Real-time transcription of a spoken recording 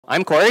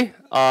I'm Cory.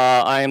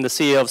 I am the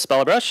CEO of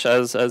Spellbrush,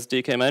 as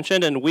DK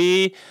mentioned, and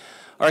we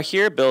are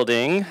here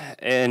building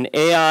an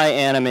AI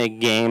anime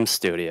game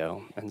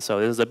studio. And so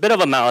this is a bit of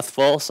a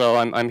mouthful, so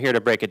I'm here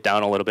to break it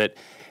down a little bit.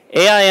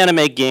 AI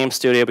anime game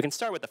studio, we can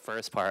start with the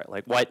first part,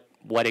 like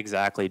what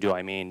exactly do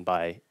I mean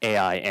by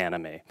AI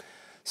anime?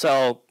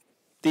 So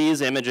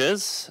these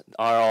images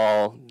are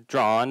all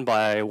drawn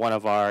by one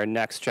of our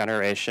next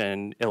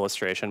generation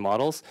illustration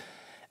models,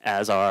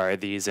 as are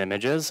these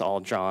images, all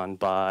drawn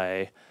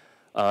by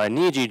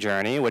Niji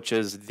Journey, which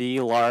is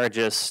the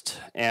largest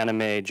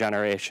anime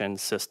generation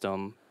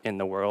system in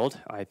the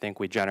world. I think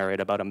we generate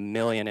about 1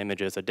 million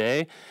images a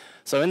day.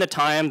 So in the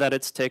time that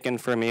it's taken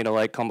for me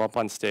to come up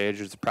on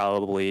stage, it's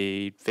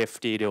probably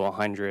 50 to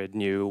 100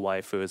 new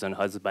waifus and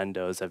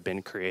husbandos have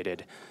been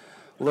created.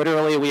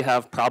 Literally, we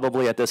have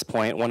probably at this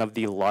point one of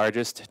the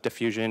largest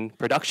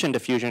production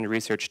diffusion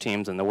research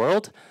teams in the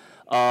world.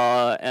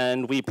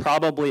 And we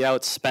probably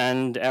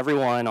outspend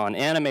everyone on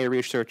anime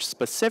research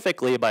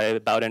specifically by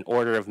about an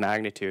order of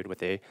magnitude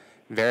with a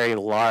very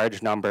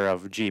large number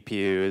of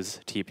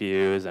GPUs,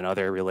 TPUs, and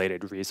other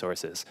related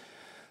resources.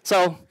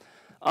 So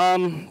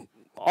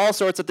all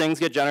sorts of things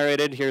get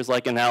generated. Here's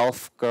like an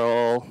elf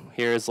girl.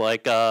 Here's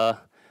like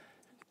a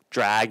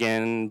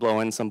dragon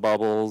blowing some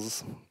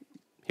bubbles.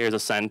 Here's a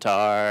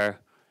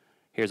centaur.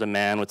 Here's a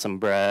man with some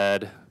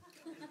bread.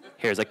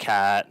 Here's a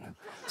cat.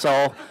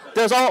 So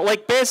there's all,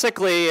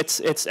 basically, it's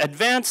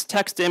advanced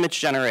text-to-image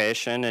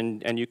generation,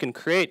 and you can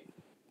create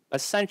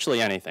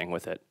essentially anything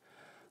with it.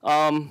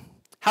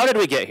 How did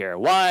we get here?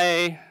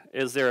 Why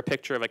is there a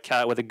picture of a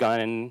cat with a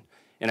gun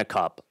in a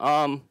cup?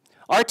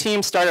 Our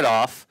team started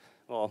off,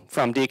 well,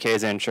 from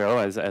DK's intro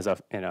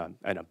in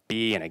a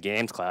B in a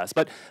games class,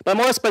 but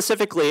more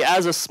specifically,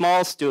 as a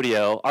small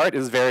studio, art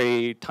is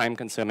very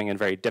time-consuming and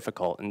very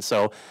difficult, and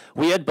so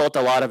we had built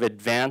a lot of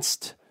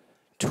advanced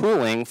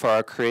tooling for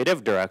our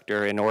creative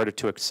director in order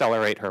to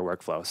accelerate her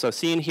workflow. So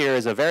seen here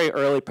is a very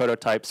early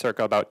prototype,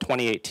 circa about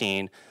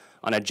 2018,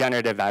 on a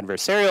generative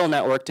adversarial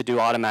network to do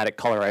automatic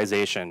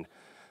colorization,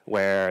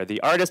 where the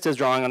artist is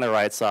drawing on the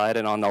right side,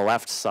 and on the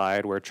left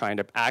side, we're trying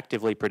to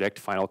actively predict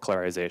final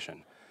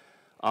colorization.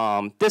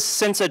 This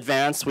since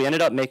advanced, we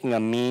ended up making a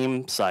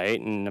meme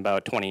site in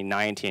about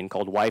 2019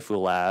 called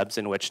Waifu Labs,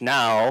 in which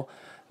now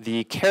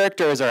the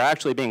characters are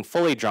actually being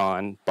fully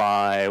drawn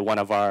by one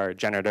of our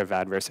generative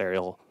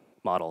adversarial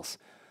models.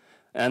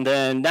 And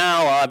then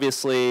now,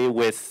 obviously,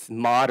 with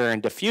modern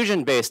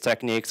diffusion-based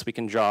techniques, we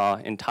can draw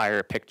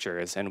entire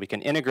pictures, and we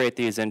can integrate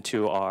these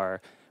into our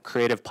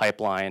creative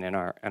pipeline and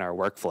our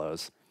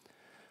workflows.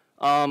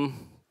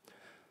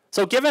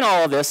 So given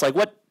all of this,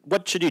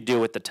 what should you do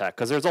with the tech?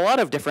 Because there's a lot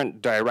of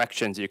different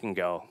directions you can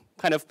go.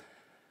 Kind of,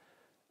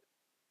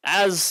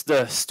 as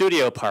the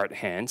studio part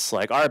hints,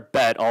 our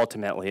bet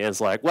ultimately is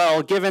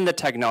well, given the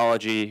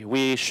technology,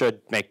 we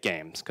should make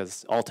games,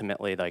 because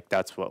ultimately,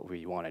 that's what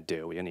we want to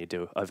do. We need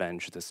to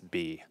avenge this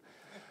bee.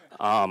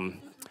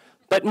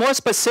 But more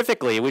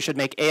specifically, we should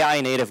make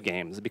AI native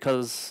games,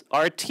 because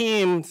our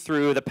team,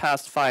 through the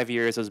past 5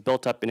 years, has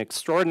built up an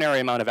extraordinary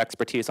amount of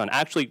expertise on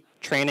actually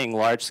training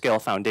large-scale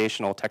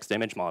foundational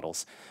text-image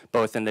models,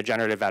 both in the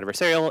generative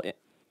adversarial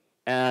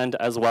and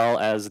as well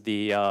as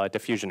the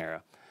diffusion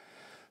era.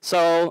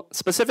 So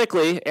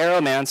specifically,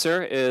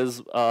 Aeromancer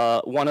is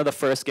one of the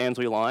first games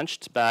we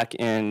launched back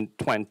in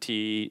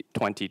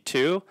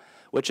 2022,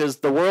 which is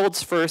the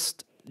world's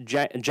first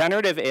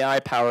generative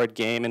AI-powered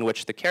game in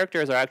which the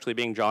characters are actually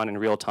being drawn in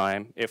real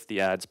time if the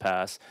ads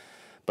pass.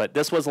 But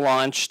this was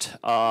launched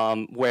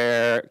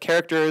where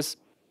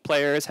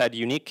players had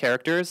unique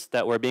characters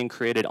that were being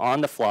created on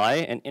the fly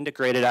and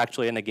integrated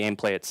actually in the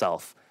gameplay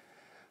itself.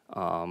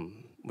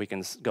 We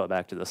can go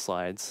back to the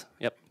slides.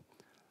 Yep.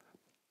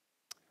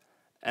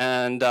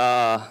 And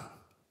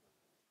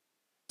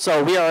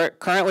so we are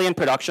currently in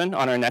production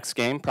on our next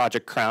game,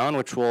 Project Crown,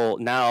 which will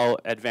now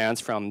advance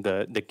from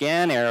the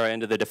GAN era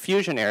into the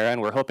diffusion era, and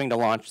we're hoping to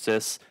launch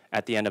this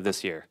at the end of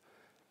this year.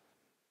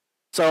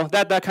 So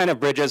that kind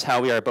of bridges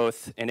how we are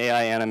both an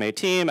AI anime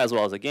team as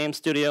well as a game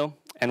studio,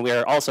 and we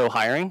are also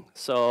hiring.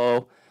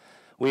 So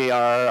we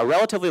are a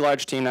relatively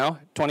large team now,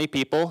 20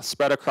 people,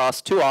 spread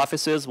across 2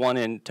 offices, one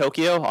in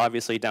Tokyo,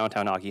 obviously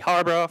downtown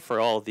Akihabara for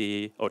all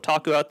the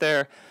otaku out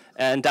there,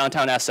 and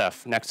downtown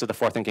SF, next to the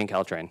Forthinking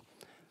Caltrain.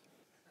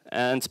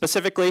 And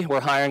specifically,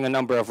 we're hiring a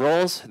number of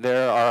roles.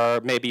 There are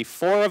maybe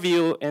 4 of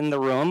you in the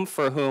room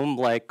for whom,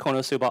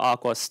 Konosuba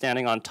Aqua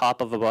standing on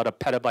top of about 1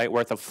 petabyte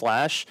worth of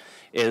flash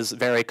is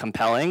very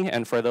compelling.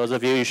 And for those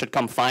of you, you should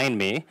come find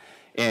me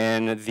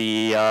in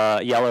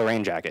the yellow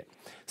rain jacket.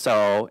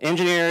 So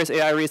engineers,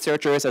 AI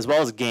researchers, as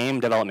well as game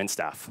development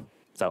staff.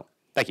 So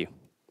thank you.